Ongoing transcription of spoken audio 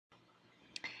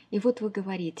И вот вы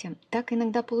говорите, так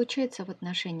иногда получается в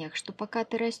отношениях, что пока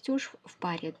ты растешь в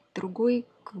паре, другой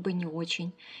как бы не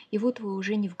очень, и вот вы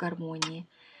уже не в гармонии.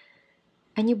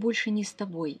 Они больше не с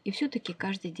тобой, и все-таки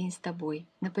каждый день с тобой.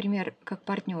 Например, как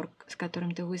партнер, с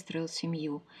которым ты выстроил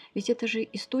семью. Ведь это же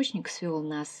источник свел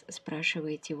нас,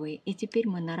 спрашиваете вы, и теперь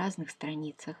мы на разных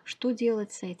страницах. Что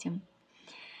делать с этим?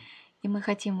 И мы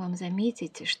хотим вам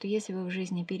заметить, что если вы в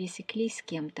жизни пересеклись с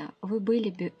кем-то, вы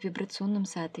были вибрационным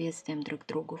соответствием друг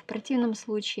другу. В противном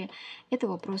случае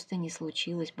этого просто не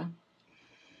случилось бы.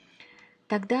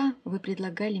 Тогда вы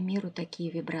предлагали миру такие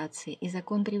вибрации, и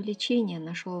закон привлечения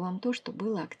нашел вам то, что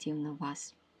было активно в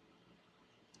вас.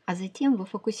 А затем вы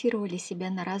фокусировали себя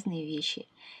на разные вещи.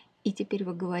 И теперь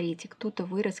вы говорите, кто-то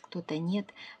вырос, кто-то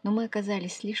нет, но мы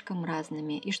оказались слишком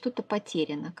разными, и что-то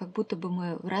потеряно, как будто бы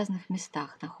мы в разных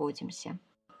местах находимся.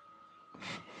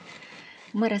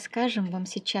 Мы расскажем вам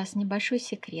сейчас небольшой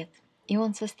секрет. И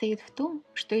он состоит в том,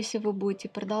 что если вы будете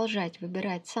продолжать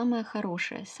выбирать самое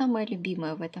хорошее, самое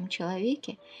любимое в этом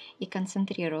человеке и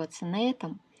концентрироваться на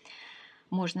этом,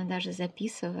 можно даже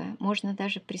записывая, можно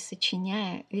даже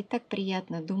присочиняя, ведь так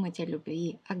приятно думать о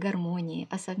любви, о гармонии,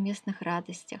 о совместных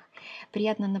радостях.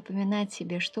 Приятно напоминать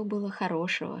себе, что было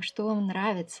хорошего, что вам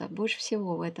нравится больше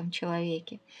всего в этом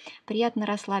человеке. Приятно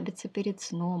расслабиться перед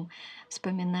сном,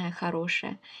 вспоминая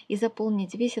хорошее, и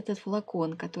заполнить весь этот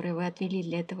флакон, который вы отвели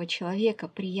для этого человека,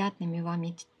 приятными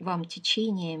вам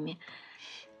течениями,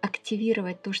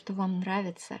 активировать то, что вам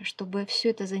нравится, чтобы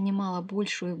все это занимало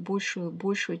большую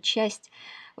часть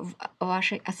в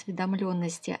вашей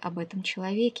осведомленности об этом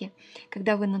человеке.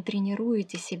 Когда вы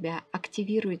натренируете себя,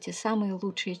 активируете самые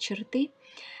лучшие черты,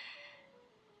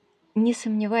 не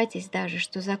сомневайтесь даже,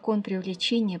 что закон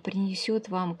привлечения принесет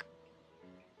вам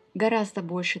гораздо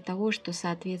больше того, что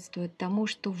соответствует тому,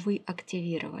 что вы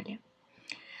активировали.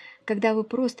 Когда вы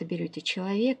просто берете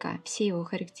человека, все его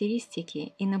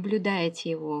характеристики и наблюдаете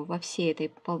его во всей этой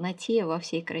полноте, во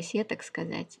всей красе, так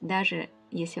сказать, даже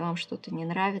если вам что-то не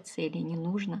нравится или не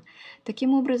нужно,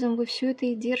 таким образом вы все это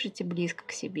и держите близко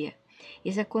к себе.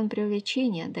 И закон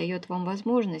привлечения дает вам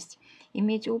возможность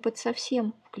иметь опыт со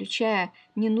всем, включая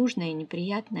ненужное и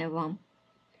неприятное вам.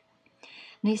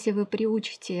 Но если вы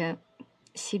приучите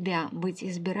себя быть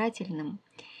избирательным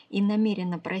и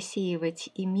намеренно просеивать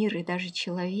и мир, и даже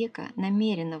человека,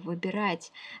 намеренно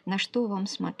выбирать, на что вам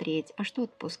смотреть, а что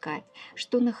отпускать,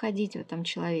 что находить в этом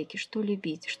человеке, что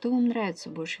любить, что вам нравится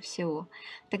больше всего,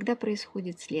 тогда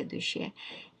происходит следующее.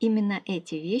 Именно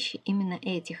эти вещи, именно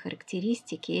эти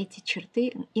характеристики, эти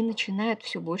черты и начинают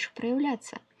все больше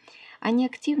проявляться. А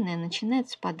неактивное начинает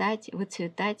спадать,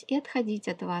 выцветать и отходить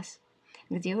от вас.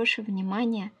 Где ваше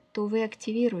внимание, то вы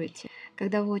активируете.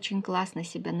 Когда вы очень классно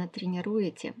себя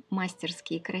натренируете,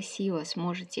 мастерски и красиво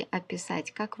сможете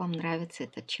описать, как вам нравится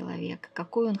этот человек,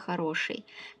 какой он хороший,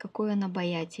 какой он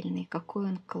обаятельный, какой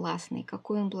он классный,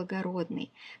 какой он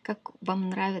благородный, как вам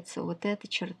нравится вот эта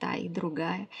черта и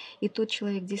другая. И тот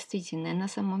человек действительно на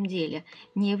самом деле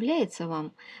не является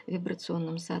вам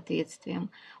вибрационным соответствием,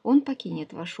 он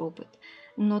покинет ваш опыт.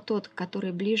 Но тот,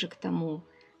 который ближе к тому,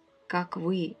 как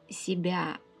вы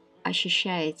себя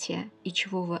ощущаете и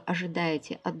чего вы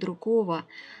ожидаете от другого,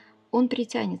 он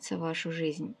притянется в вашу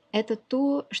жизнь. Это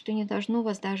то, что не должно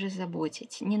вас даже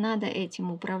заботить. Не надо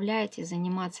этим управлять и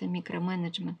заниматься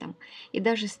микроменеджментом, и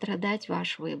даже страдать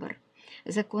ваш выбор.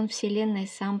 Закон Вселенной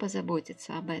сам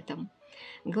позаботится об этом.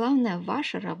 Главное,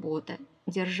 ваша работа –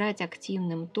 держать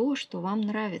активным то, что вам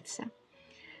нравится.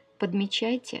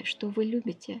 Подмечайте, что вы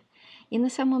любите. И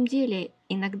на самом деле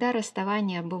иногда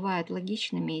расставания бывают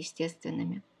логичными и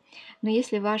естественными. Но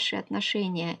если ваши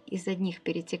отношения из одних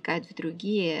перетекают в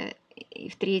другие, и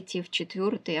в третьи, в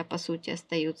четвертые, а по сути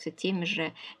остаются теми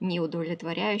же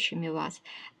неудовлетворяющими вас,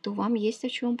 то вам есть о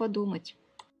чем подумать.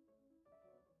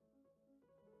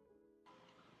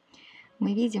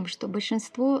 Мы видим, что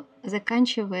большинство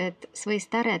заканчивает свои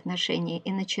старые отношения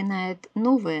и начинает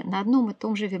новые на одном и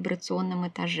том же вибрационном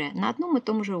этаже, на одном и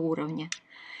том же уровне.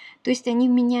 То есть они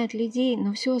меняют людей,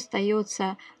 но все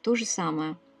остается то же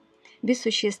самое, без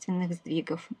существенных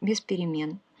сдвигов, без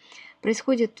перемен.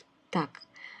 Происходит так.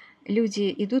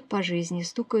 Люди идут по жизни,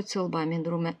 стукаются лбами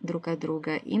друг от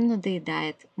друга, им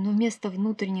надоедает, но вместо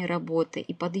внутренней работы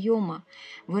и подъема,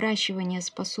 выращивания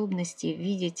способности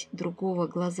видеть другого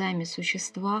глазами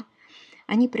существа,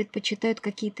 они предпочитают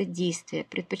какие-то действия,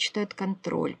 предпочитают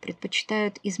контроль,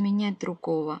 предпочитают изменять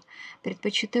другого,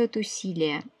 предпочитают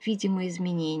усилия, видимые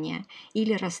изменения,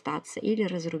 или расстаться, или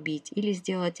разрубить, или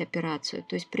сделать операцию,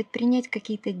 то есть предпринять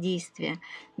какие-то действия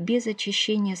без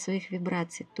очищения своих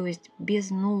вибраций, то есть без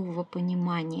нового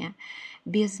понимания,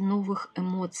 без новых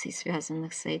эмоций,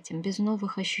 связанных с этим, без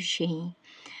новых ощущений.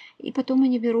 И потом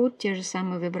они берут те же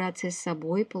самые вибрации с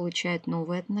собой, получают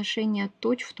новые отношения,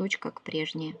 точь-в-точь, как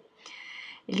прежние.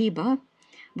 Либо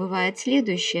бывает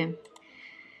следующее.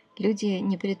 Люди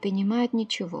не предпринимают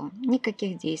ничего,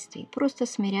 никаких действий, просто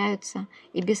смиряются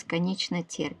и бесконечно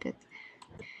терпят.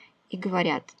 И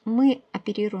говорят, мы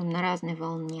оперируем на разной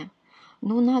волне,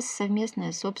 но у нас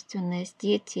совместная собственность,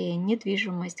 дети,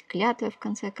 недвижимость, клятвы в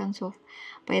конце концов,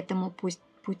 поэтому пусть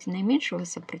путь наименьшего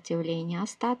сопротивления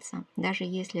остаться, даже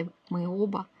если мы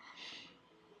оба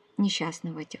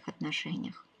несчастны в этих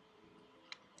отношениях.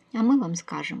 А мы вам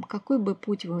скажем, какой бы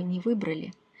путь вы ни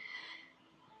выбрали,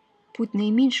 путь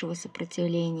наименьшего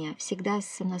сопротивления всегда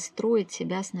сонастроить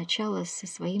себя сначала со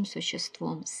своим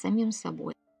существом, с самим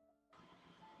собой,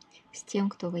 с тем,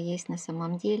 кто вы есть на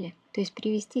самом деле, то есть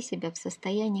привести себя в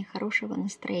состояние хорошего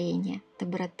настроения,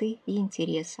 доброты и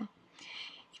интереса.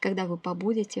 И когда вы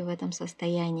побудете в этом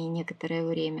состоянии некоторое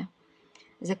время,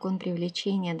 закон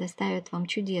привлечения доставит вам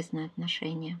чудесные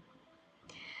отношения.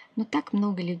 Но так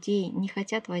много людей не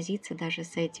хотят возиться даже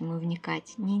с этим и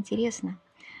вникать. Неинтересно.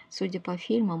 Судя по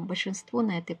фильмам, большинство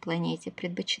на этой планете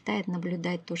предпочитает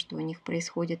наблюдать то, что у них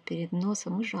происходит перед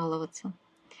носом, и жаловаться.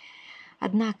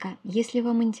 Однако, если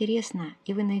вам интересно,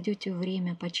 и вы найдете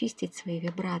время почистить свои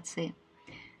вибрации,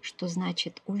 что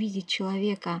значит увидеть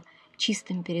человека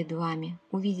чистым перед вами,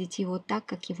 увидеть его так,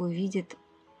 как его видит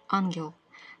ангел,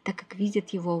 так как видит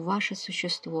его ваше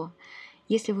существо,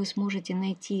 если вы сможете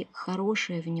найти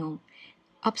хорошее в нем,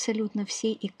 абсолютно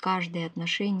все и каждое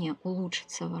отношение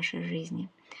улучшится в вашей жизни,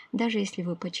 даже если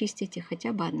вы почистите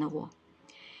хотя бы одного.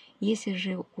 Если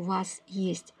же у вас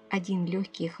есть один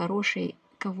легкий и хороший,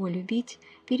 кого любить,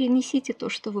 перенесите то,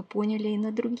 что вы поняли, и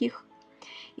на других.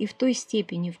 И в той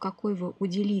степени, в какой вы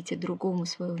уделите другому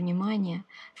свое внимание,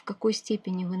 в какой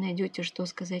степени вы найдете, что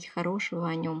сказать хорошего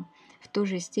о нем, в той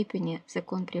же степени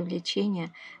закон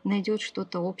привлечения найдет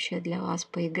что-то общее для вас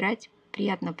поиграть,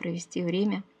 приятно провести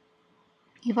время.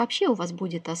 И вообще у вас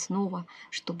будет основа,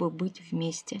 чтобы быть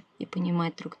вместе и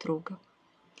понимать друг друга.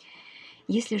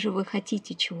 Если же вы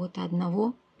хотите чего-то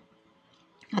одного,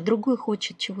 а другой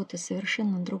хочет чего-то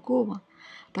совершенно другого,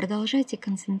 продолжайте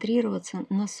концентрироваться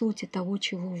на сути того,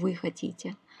 чего вы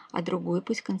хотите, а другой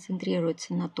пусть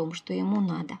концентрируется на том, что ему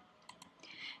надо.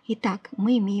 Итак,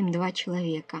 мы имеем два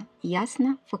человека,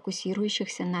 ясно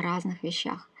фокусирующихся на разных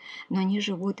вещах, но они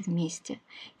живут вместе.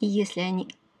 И если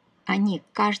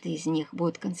каждый из них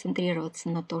будет концентрироваться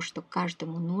на то, что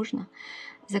каждому нужно,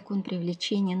 закон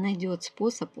привлечения найдет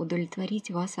способ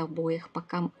удовлетворить вас обоих,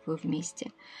 пока вы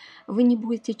вместе. Вы не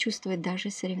будете чувствовать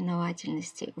даже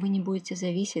соревновательности, вы не будете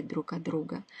зависеть друг от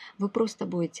друга. Вы просто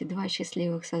будете два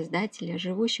счастливых создателя,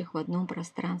 живущих в одном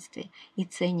пространстве и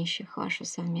ценящих вашу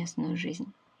совместную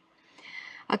жизнь.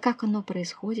 А как оно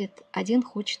происходит? Один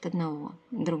хочет одного,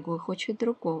 другой хочет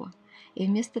другого. И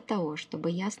вместо того, чтобы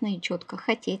ясно и четко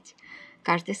хотеть,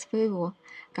 каждый своего,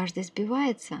 каждый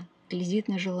сбивается, глядит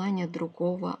на желание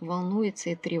другого,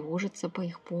 волнуется и тревожится по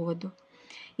их поводу.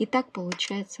 И так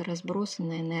получается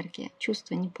разбросанная энергия,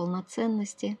 чувство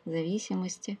неполноценности,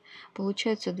 зависимости.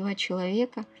 Получаются два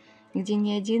человека, где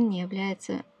ни один не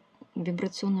является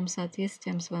вибрационным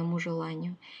соответствием своему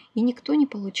желанию. И никто не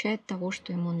получает того,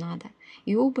 что ему надо.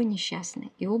 И оба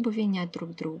несчастны, и оба винят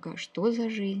друг друга. Что за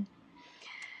жизнь?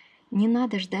 Не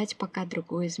надо ждать, пока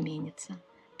другой изменится.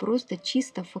 Просто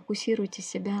чисто фокусируйте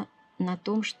себя на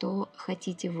том, что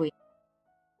хотите вы.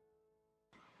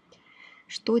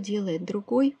 Что делает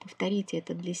другой, повторите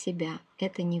это для себя.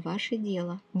 Это не ваше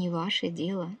дело, не ваше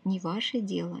дело, не ваше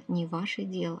дело, не ваше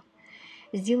дело.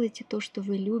 Сделайте то, что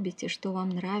вы любите, что вам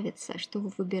нравится, что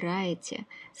вы выбираете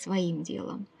своим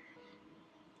делом.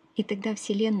 И тогда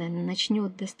Вселенная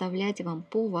начнет доставлять вам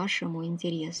по вашему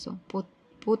интересу,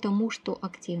 по тому, что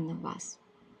активно в вас.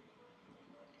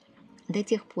 До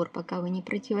тех пор, пока вы не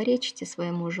противоречите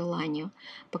своему желанию,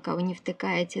 пока вы не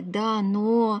втыкаете «да,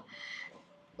 но»,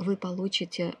 вы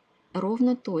получите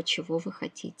ровно то, чего вы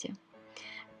хотите.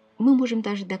 Мы можем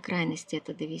даже до крайности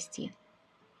это довести.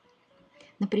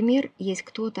 Например, есть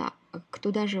кто-то,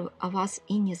 кто даже о вас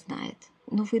и не знает,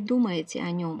 но вы думаете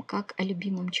о нем как о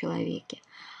любимом человеке,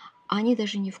 а они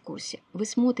даже не в курсе. Вы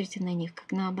смотрите на них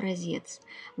как на образец,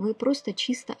 вы просто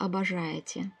чисто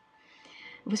обожаете.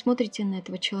 Вы смотрите на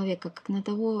этого человека как на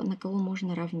того, на кого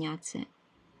можно равняться,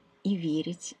 и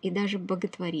верить, и даже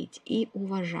боготворить, и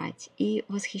уважать, и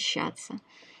восхищаться.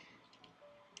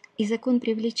 И закон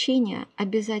привлечения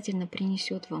обязательно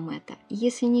принесет вам это.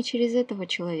 Если не через этого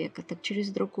человека, так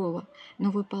через другого. Но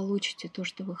вы получите то,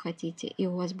 что вы хотите, и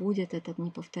у вас будет этот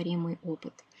неповторимый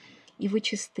опыт. И вы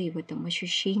чисты в этом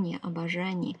ощущении,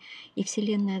 обожании, и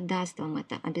Вселенная даст вам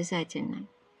это обязательно.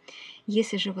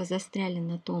 Если же вы застряли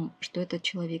на том, что этот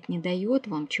человек не дает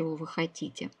вам, чего вы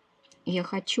хотите, я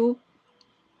хочу,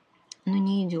 но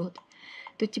не идет,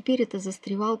 то теперь эта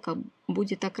застревалка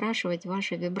будет окрашивать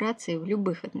ваши вибрации в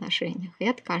любых отношениях. И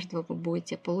от каждого вы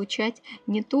будете получать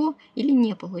не то или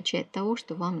не получать того,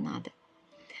 что вам надо.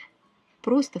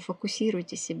 Просто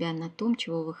фокусируйте себя на том,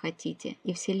 чего вы хотите,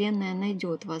 и Вселенная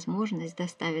найдет возможность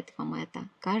доставить вам это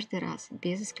каждый раз,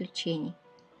 без исключений.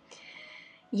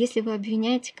 Если вы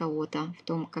обвиняете кого-то в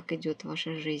том, как идет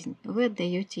ваша жизнь, вы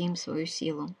отдаете им свою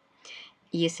силу.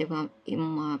 Если вы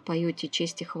им поете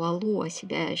честь и хвалу, а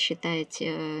себя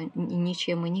считаете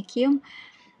ничем и никем,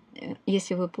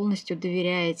 если вы полностью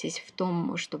доверяетесь в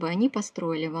том, чтобы они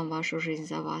построили вам вашу жизнь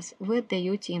за вас, вы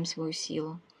отдаете им свою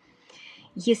силу.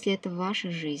 Если это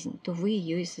ваша жизнь, то вы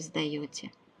ее и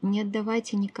создаете. Не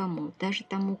отдавайте никому, даже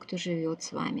тому, кто живет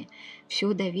с вами,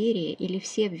 все доверие или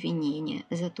все обвинения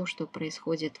за то, что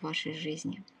происходит в вашей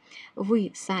жизни.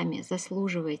 Вы сами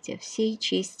заслуживаете всей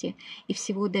чести и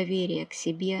всего доверия к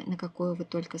себе, на какое вы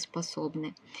только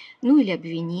способны. Ну или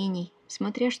обвинений,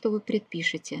 смотря что вы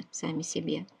предпишете сами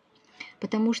себе.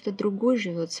 Потому что другой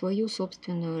живет свою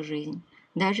собственную жизнь,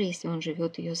 даже если он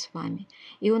живет ее с вами.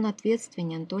 И он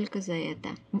ответственен только за это.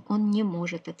 Он не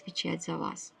может отвечать за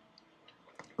вас.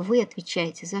 Вы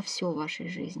отвечаете за все в вашей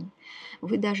жизни.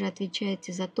 Вы даже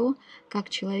отвечаете за то, как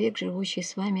человек, живущий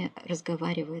с вами,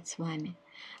 разговаривает с вами.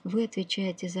 Вы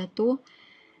отвечаете за то,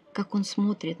 как он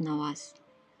смотрит на вас.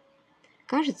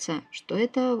 Кажется, что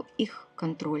это их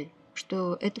контроль,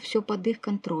 что это все под их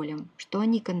контролем, что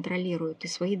они контролируют и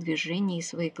свои движения, и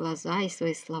свои глаза, и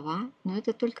свои слова, но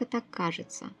это только так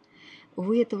кажется.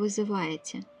 Вы это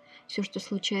вызываете. Все, что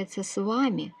случается с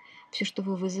вами, все, что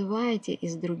вы вызываете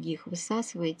из других,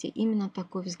 высасываете именно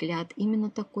такой взгляд,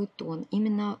 именно такой тон,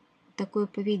 именно такое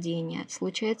поведение,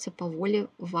 случается по воле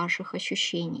ваших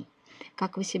ощущений.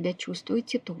 Как вы себя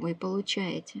чувствуете, то вы и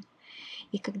получаете.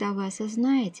 И когда вы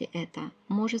осознаете это,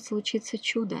 может случиться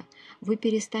чудо. Вы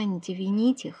перестанете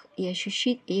винить их и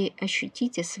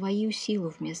ощутите свою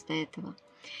силу вместо этого.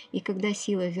 И когда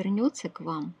сила вернется к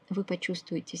вам, вы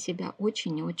почувствуете себя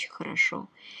очень и очень хорошо.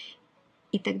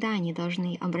 И тогда они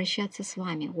должны обращаться с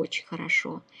вами очень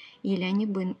хорошо, или они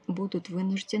будут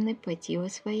вынуждены пойти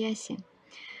восвояси.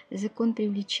 Закон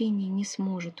привлечения не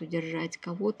сможет удержать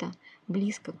кого-то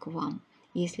близко к вам,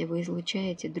 если вы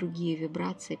излучаете другие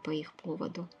вибрации по их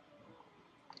поводу.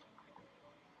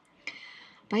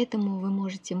 Поэтому вы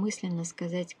можете мысленно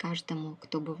сказать каждому,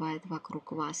 кто бывает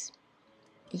вокруг вас: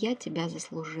 «Я тебя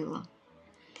заслужила».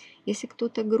 Если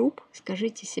кто-то груб,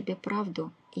 скажите себе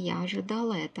правду: «Я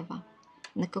ожидала этого».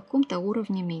 На каком-то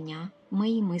уровне меня,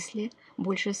 мои мысли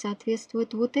больше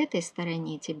соответствуют вот этой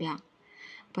стороне тебя,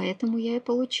 поэтому я и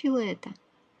получила это.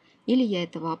 Или я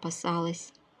этого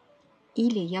опасалась,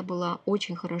 или я была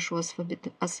очень хорошо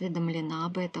осведомлена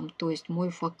об этом, то есть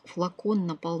мой флакон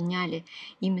наполняли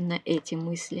именно эти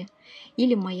мысли.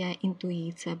 Или моя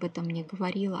интуиция об этом мне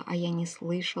говорила, а я не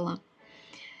слышала.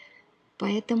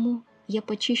 Поэтому я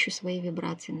почищу свои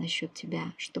вибрации насчет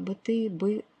тебя, чтобы ты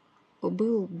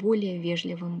был более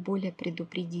вежливым, более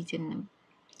предупредительным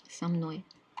со мной.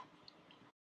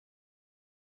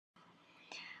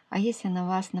 А если на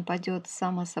вас нападет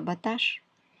самосаботаж,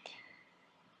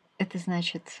 это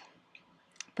значит,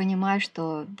 понимаю,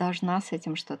 что должна с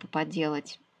этим что-то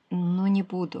поделать, но не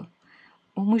буду.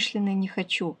 Умышленно не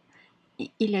хочу.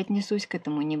 Или отнесусь к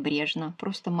этому небрежно,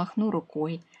 просто махну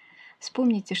рукой.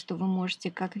 Вспомните, что вы можете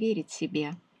как верить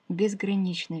себе,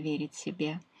 безгранично верить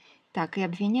себе, так и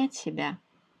обвинять себя.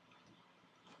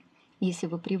 Если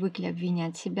вы привыкли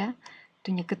обвинять себя,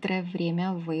 то некоторое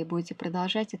время вы будете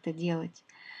продолжать это делать.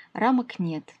 Рамок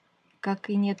нет, как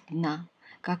и нет дна,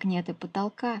 как нет и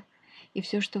потолка. И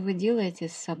все, что вы делаете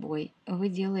с собой, вы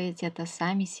делаете это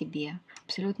сами себе.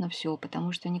 Абсолютно все,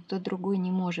 потому что никто другой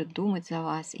не может думать за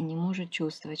вас и не может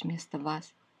чувствовать вместо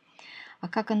вас. А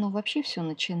как оно вообще все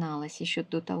начиналось, еще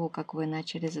до того, как вы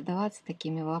начали задаваться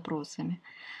такими вопросами?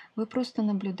 Вы просто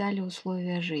наблюдали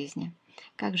условия жизни,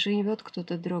 как живет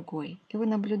кто-то другой. И вы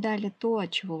наблюдали то,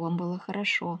 от чего вам было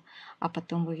хорошо, а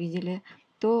потом вы видели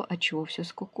то, от чего все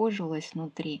скукожилось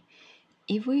внутри.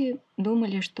 И вы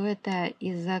думали, что это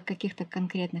из-за каких-то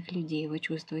конкретных людей вы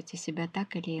чувствуете себя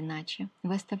так или иначе.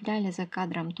 Вы оставляли за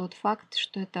кадром тот факт,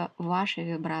 что это ваши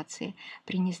вибрации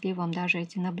принесли вам даже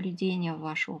эти наблюдения в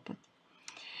ваш опыт.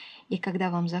 И когда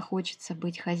вам захочется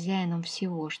быть хозяином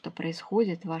всего, что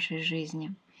происходит в вашей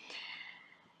жизни,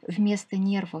 вместо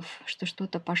нервов, что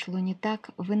что-то пошло не так,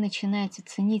 вы начинаете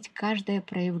ценить каждое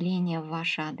проявление в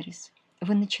ваш адрес.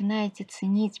 Вы начинаете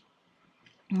ценить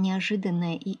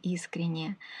неожиданное и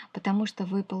искреннее, потому что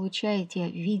вы получаете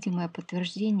видимое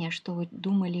подтверждение, что вы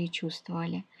думали и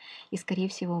чувствовали. И, скорее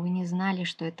всего, вы не знали,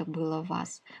 что это было в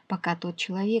вас, пока тот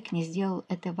человек не сделал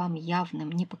это вам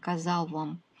явным, не показал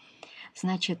вам.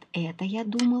 Значит, это я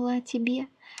думала о тебе,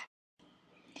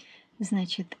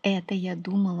 значит, это я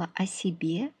думала о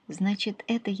себе, значит,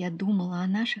 это я думала о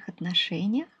наших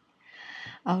отношениях.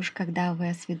 А уж когда вы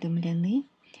осведомлены,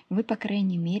 вы, по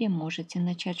крайней мере, можете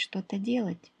начать что-то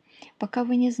делать. Пока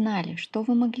вы не знали, что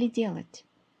вы могли делать.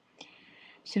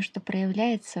 Все, что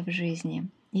проявляется в жизни,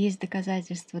 есть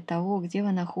доказательство того, где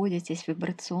вы находитесь в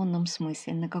вибрационном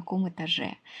смысле, на каком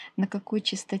этаже, на какой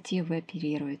частоте вы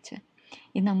оперируете.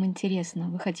 И нам интересно,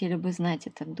 вы хотели бы знать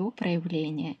это до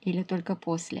проявления или только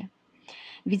после?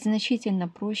 Ведь значительно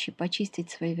проще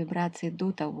почистить свои вибрации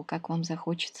до того, как вам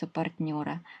захочется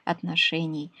партнера,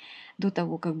 отношений, до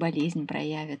того, как болезнь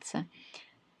проявится.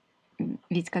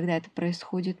 Ведь когда это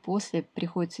происходит после,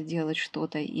 приходится делать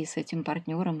что-то и с этим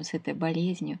партнером, и с этой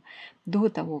болезнью до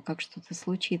того, как что-то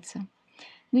случится.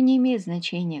 Но не имеет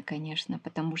значения, конечно,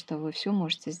 потому что вы все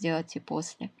можете сделать и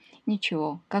после.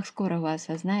 Ничего, как скоро вы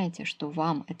осознаете, что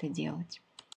вам это делать.